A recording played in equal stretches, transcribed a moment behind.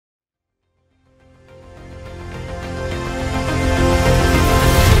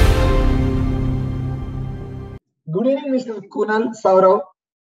Good evening, Mr. Kunal Saurav.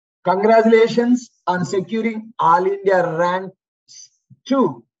 Congratulations on securing All India Rank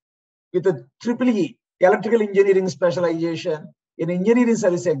 2 with a triple E Electrical Engineering Specialization in Engineering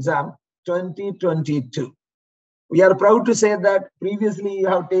Service Exam 2022. We are proud to say that previously you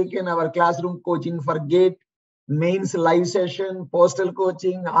have taken our classroom coaching for GATE, mains live session, postal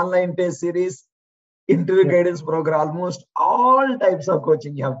coaching, online test series, interview guidance program, almost all types of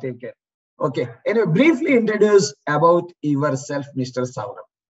coaching you have taken. Okay. Anyway, briefly introduce about yourself, Mr. Saurav.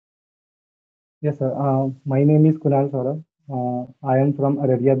 Yes, sir. My name is Kunal Saurav. I am from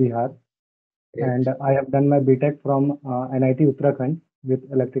Araria, Bihar, and I have done my BTech from NIT Uttarakhand with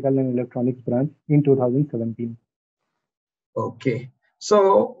Electrical and Electronics branch in 2017. Okay.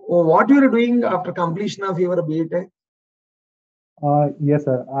 So, what you are doing after completion of your BTech? Yes,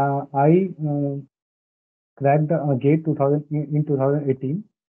 sir. I cracked GATE 2000 in 2018,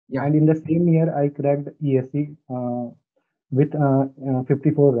 and in the same year I cracked ESE with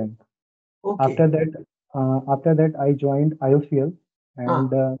 54 rank. Okay. After that, I joined IOCL,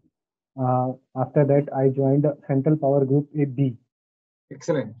 and after that, I joined Central Power Group AB.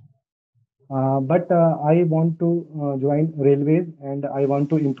 Excellent. But I want to join railways, and I want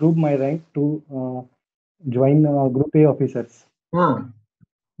to improve my rank to join Group A officers.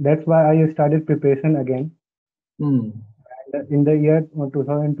 That's why I started preparation again. And in the year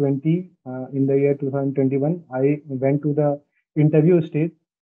 2020, in the year 2021, I went to the interview stage.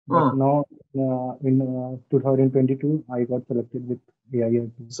 But now in 2022, I got selected with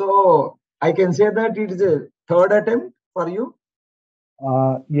AIR2. So I can say that it is a third attempt for you?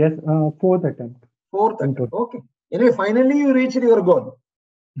 Yes, fourth attempt. Fourth attempt. Okay. Anyway, finally you reached your goal.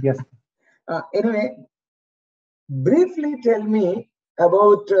 Yes. Anyway, briefly tell me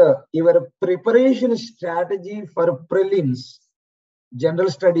about your preparation strategy for prelims, general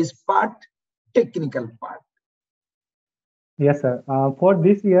studies part, technical part. Yes, sir. For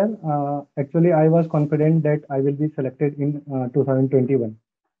this year, actually, I was confident that I will be selected in 2021.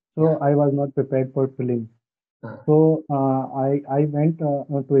 So I was not prepared for prelims. So I went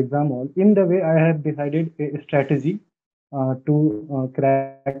to exam hall. In the way, I have decided a strategy to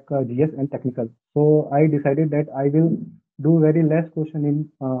crack GS and technical. So I decided that I will do very less question in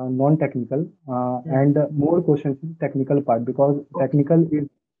non-technical and more questions in technical part, because technical is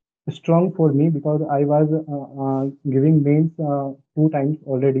strong for me, because I was giving mains 2 times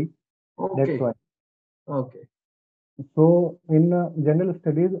already. That's why. Okay. So in general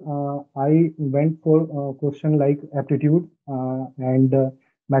studies, I went for question like aptitude and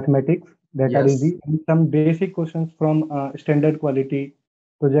mathematics that are easy, and some basic questions from standard quality,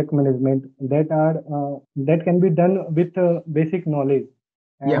 project management that can be done with basic knowledge,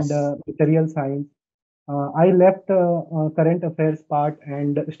 and material science. I left current affairs part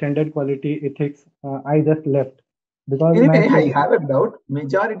and standard quality ethics. I just left. Because anyway, I have a doubt.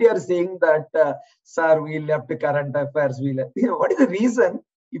 Majority are saying that, sir, we left current affairs. We left. What is the reason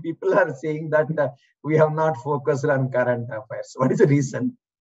if people are saying that we have not focused on current affairs? What is the reason?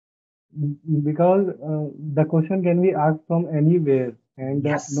 Because the question can be asked from anywhere, and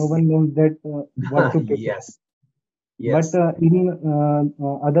no one knows that what to prepare. Yes. But in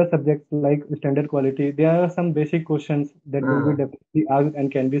other subjects like standard quality, there are some basic questions that will be definitely asked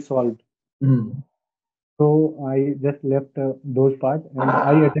and can be solved. So I just left those parts, and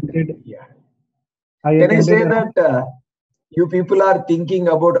I attempted. Can I say that you people are thinking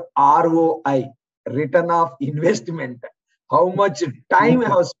about ROI, return of investment? How much time I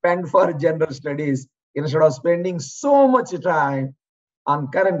have spent for general studies instead of spending so much time on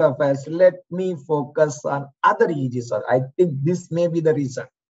current affairs? Let me focus on other EGs. I think this may be the reason.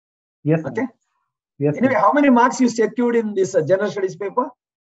 Yes. Okay. Yes. Anyway, how many marks you secured in this general studies paper?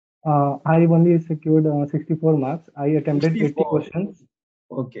 I only secured 64 marks. I attempted 64. 80 questions.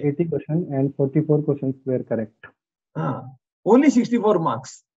 Okay. 80 questions and 44 questions were correct. Only 64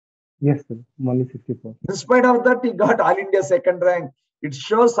 marks. Yes, sir. Only 64. In spite of that, you got All India second rank. It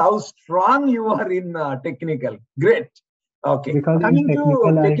shows how strong you are in technical. Great. Okay. Because coming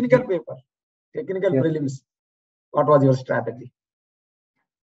to technical paper, technical prelims, what was your strategy?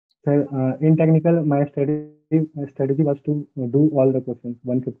 Sir, in technical, my strategy was to do all the questions,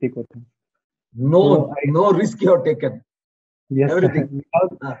 150 questions. No risk you have taken. Yes, everything.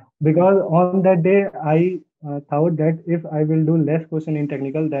 Because on that day, I thought that if I will do less question in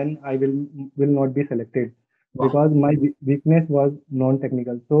technical, then I will not be selected. Wow. Because my weakness was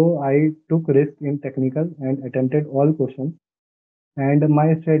non-technical. So I took risk in technical and attempted all questions. And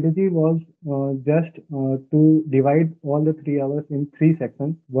my strategy was just to divide all the 3 hours in 3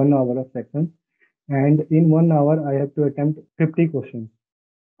 sections, 1 hour of sections. And in 1 hour, I have to attempt 50 questions.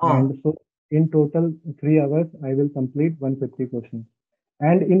 And so in total 3 hours, I will complete 150 questions.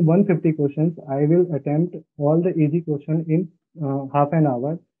 And in 150 questions, I will attempt all the easy question in half an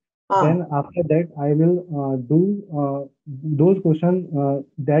hour. Then after that, I will do those questions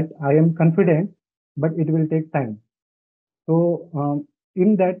that I am confident, but it will take time. So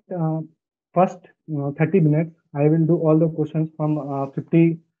in that first 30 minutes, I will do all the questions from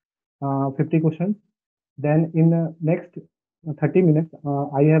 50 questions. Then in the next 30 minutes,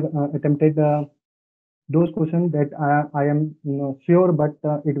 I have attempted those questions that I am sure, but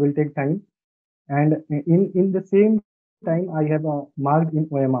it will take time. And in the same time, I have marked in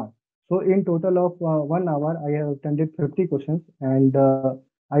OMR. So in total of 1 hour, I have attended 50 questions, and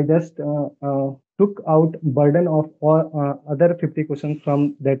I just took out burden of all other 50 questions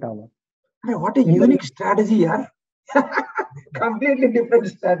from that hour. What a unique strategy, yeah. Completely different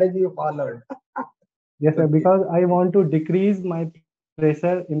strategy you followed. Yes, sir, because I want to decrease my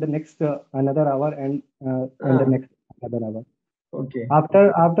pressure in the next another hour and the next another hour. Okay.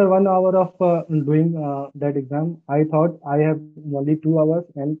 After 1 hour of doing that exam, I thought I have only 2 hours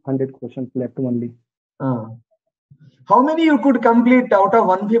and 100 questions left only. How many you could complete out of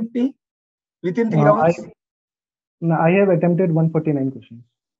 150 within 3 hours? I have attempted 149 questions.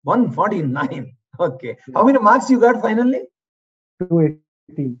 149. Okay. How many marks you got finally?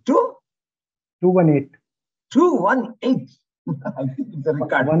 218. 218. 218. I think it's a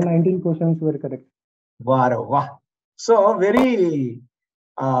record. 119 questions were correct. Wow, wow. So very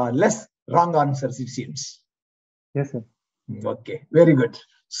less wrong answers, it seems. Yes, sir. Okay, very good.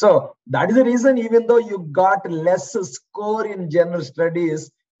 So that is the reason, even though you got less score in general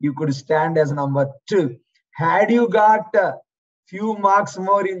studies, you could stand as number 2. Had you got few marks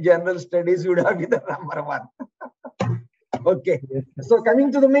more in general studies, you would have been the number 1. Okay. Yes, so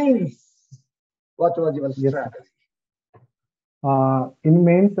coming to the mains, what was your strategy? In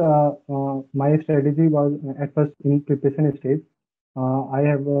mains, my strategy was at first in preparation stage. I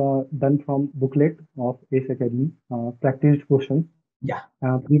have done from booklet of ACE Academy, practiced questions,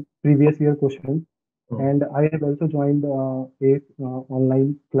 previous year questions, and I have also joined ACE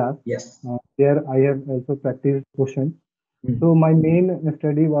online class. Yes. There I have also practiced questions. So my main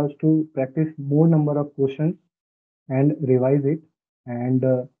study was to practice more number of questions and revise it, and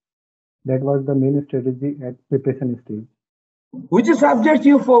that was the main strategy at preparation stage. Which subjects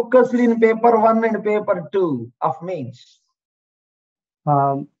you focused in paper 1 and paper 2 of mains?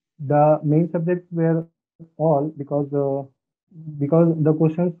 The main subjects were all because the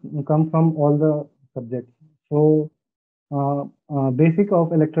questions come from all the subjects. So basic of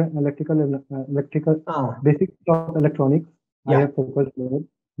basics of electronics, I have focused more.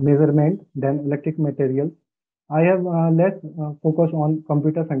 Measurement, then electric materials. I have less focus on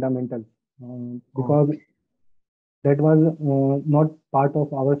computer fundamentals because that was not part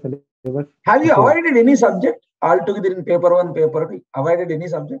of our syllabus. Have you avoided any subject altogether in paper 1, paper 2? Avoided any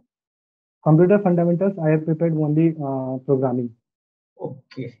subject? Computer fundamentals, I have prepared only programming.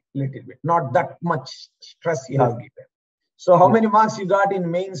 Okay, little bit. Not that much stress you have given. So how many marks you got in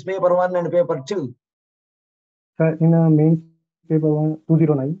mains paper 1 and paper 2? Sir, in mains paper 1,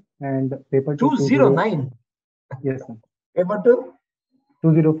 209 and paper 2, 209? Yes, sir. Paper 2?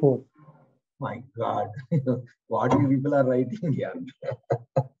 204. My God, what you people are writing here.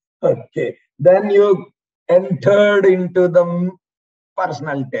 Okay, then you entered into the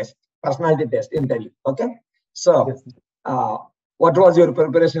personality test interview. Okay, so what was your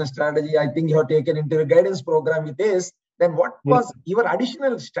preparation strategy? I think you have taken interview guidance program with this. Then what was your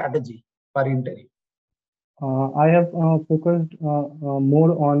additional strategy for interview? I have focused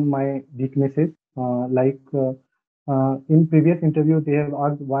more on my weaknesses. Like in previous interview, they have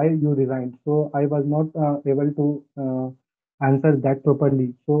asked why you resigned. So I was not able to answer that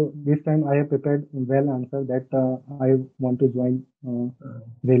properly. So this time I have prepared well answer that I want to join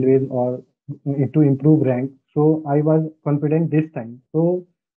railways or to improve rank. So I was confident this time. So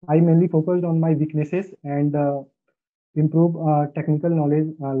I mainly focused on my weaknesses and improve technical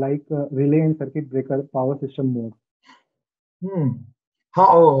knowledge like relay and circuit breaker power system mode.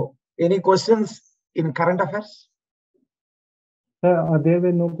 How? Any questions in current affairs? Sir, there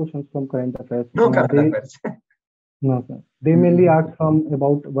were no questions from current affairs. No current affairs. No, sir. They mainly asked from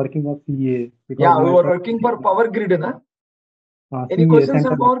about working of CA. Yeah, we were working for power grid, na? Any questions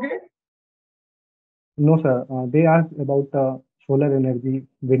on power grid? No, sir. They asked about solar energy,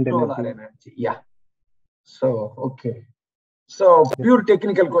 wind energy. Solar energy, yeah. So, okay. So, pure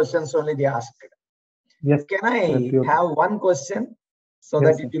technical questions only they asked. Yes. Can I have one question so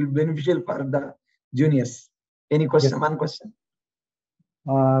that it will be beneficial for the juniors? Any question? One question?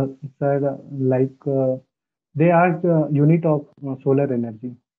 Sir, like they asked unit of solar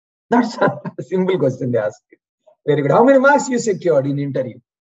energy. That's a simple question they asked. Very good. How many marks you secured in interview?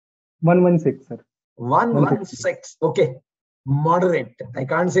 116, sir. 116. Okay. Moderate. I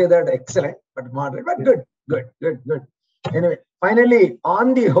can't say that excellent, but moderate. But good. Anyway, finally,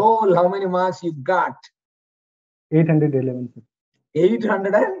 on the whole, how many marks you got? 811, sir.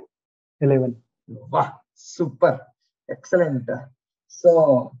 811. Wow, super. Excellent.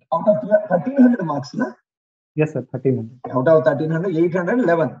 So, out of 1300 marks, na? Yes, sir. 1300. Out of 1300,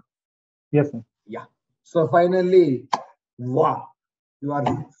 811. Yes, sir. Yeah. So, finally, wow, you are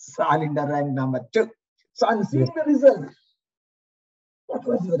all India rank number 2. So, on seeing the result, what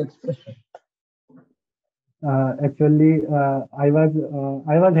was your expression? Actually, I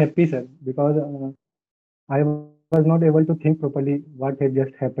was happy, sir, because I was not able to think properly what had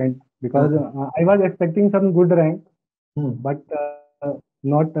just happened, because I was expecting some good rank, but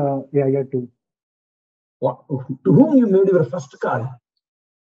not AIR2. What, to whom you made your first call?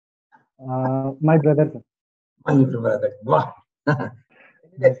 My brother, sir. My brother. Wow.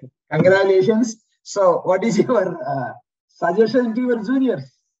 Congratulations. So, what is your suggestion to your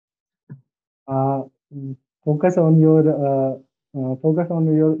juniors? Focus on your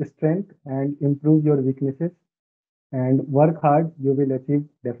strength and improve your weaknesses, and work hard. You will achieve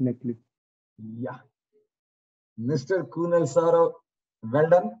definitely. Yeah. Mr. Kunal Saurav, well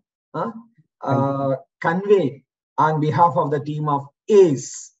done. Convey on behalf of the team of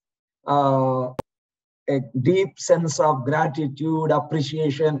ACE a deep sense of gratitude,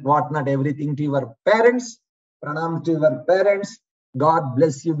 appreciation, whatnot, everything to your parents. Pranam to your parents. God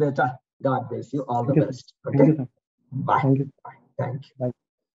bless you, beta. God bless you. All the best. Okay. Thank you, sir. Bye. Thank you. Bye. Thank you. Bye.